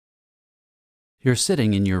You're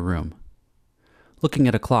sitting in your room, looking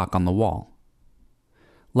at a clock on the wall.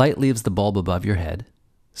 Light leaves the bulb above your head,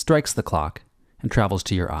 strikes the clock, and travels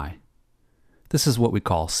to your eye. This is what we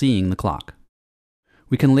call seeing the clock.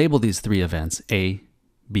 We can label these three events A,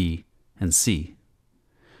 B, and C.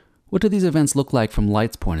 What do these events look like from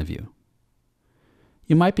light's point of view?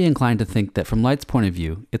 You might be inclined to think that from light's point of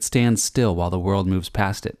view, it stands still while the world moves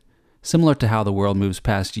past it, similar to how the world moves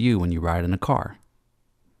past you when you ride in a car.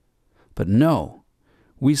 But no,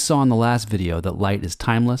 we saw in the last video that light is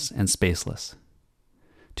timeless and spaceless.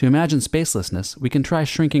 To imagine spacelessness, we can try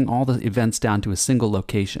shrinking all the events down to a single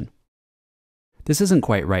location. This isn't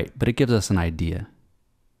quite right, but it gives us an idea.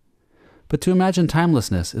 But to imagine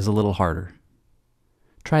timelessness is a little harder.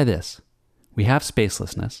 Try this. We have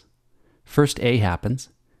spacelessness. First A happens,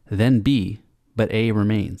 then B, but A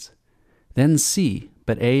remains. Then C,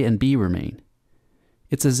 but A and B remain.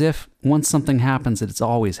 It's as if once something happens, it's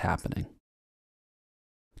always happening.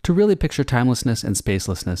 To really picture timelessness and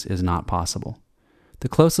spacelessness is not possible. The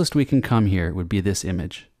closest we can come here would be this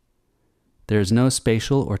image. There is no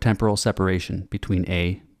spatial or temporal separation between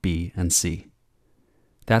A, B, and C.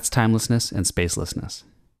 That's timelessness and spacelessness.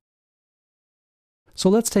 So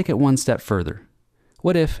let's take it one step further.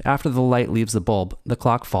 What if, after the light leaves the bulb, the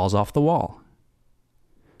clock falls off the wall?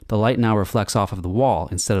 The light now reflects off of the wall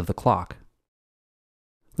instead of the clock.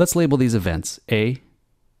 Let's label these events A,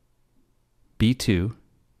 B2,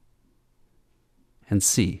 and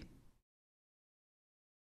C.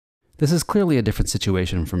 This is clearly a different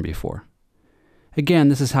situation from before. Again,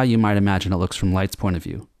 this is how you might imagine it looks from light's point of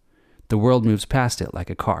view. The world moves past it like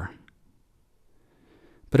a car.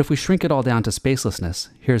 But if we shrink it all down to spacelessness,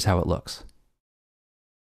 here's how it looks.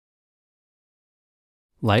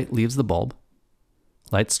 Light leaves the bulb.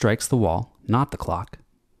 Light strikes the wall, not the clock.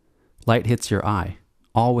 Light hits your eye,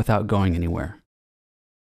 all without going anywhere.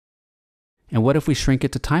 And what if we shrink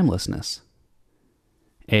it to timelessness?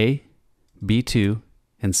 A, B2,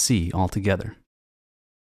 and C all together.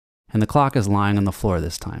 And the clock is lying on the floor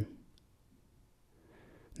this time.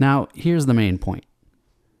 Now, here's the main point.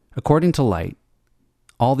 According to light,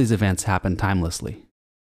 all these events happen timelessly.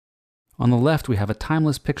 On the left, we have a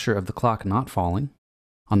timeless picture of the clock not falling.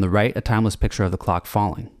 On the right, a timeless picture of the clock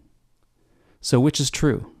falling. So which is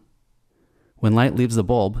true? When light leaves the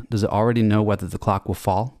bulb, does it already know whether the clock will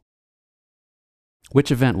fall?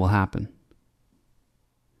 Which event will happen?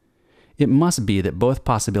 It must be that both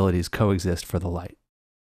possibilities coexist for the light.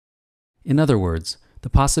 In other words, the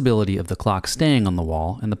possibility of the clock staying on the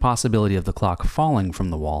wall and the possibility of the clock falling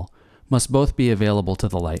from the wall must both be available to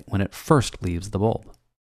the light when it first leaves the bulb.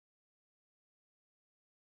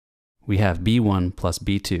 We have B1 plus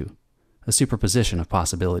B2, a superposition of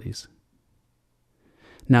possibilities.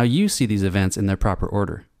 Now you see these events in their proper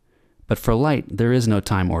order, but for light there is no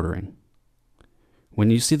time ordering. When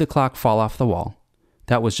you see the clock fall off the wall,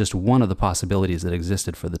 that was just one of the possibilities that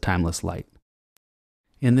existed for the timeless light.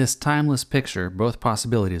 In this timeless picture, both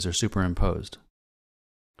possibilities are superimposed.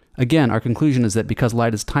 Again, our conclusion is that because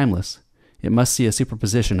light is timeless, it must see a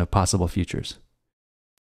superposition of possible futures.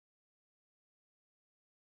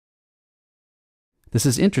 This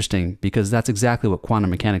is interesting because that's exactly what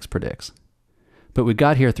quantum mechanics predicts. But we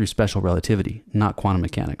got here through special relativity, not quantum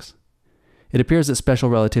mechanics. It appears that special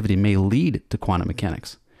relativity may lead to quantum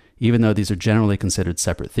mechanics, even though these are generally considered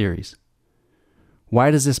separate theories.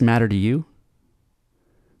 Why does this matter to you?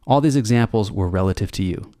 All these examples were relative to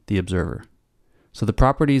you, the observer. So the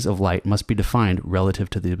properties of light must be defined relative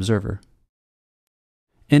to the observer.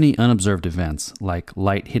 Any unobserved events, like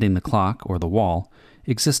light hitting the clock or the wall,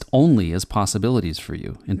 exist only as possibilities for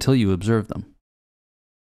you until you observe them.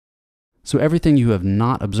 So everything you have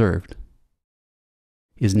not observed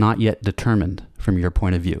is not yet determined from your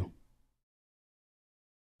point of view.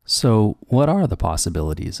 So what are the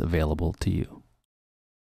possibilities available to you?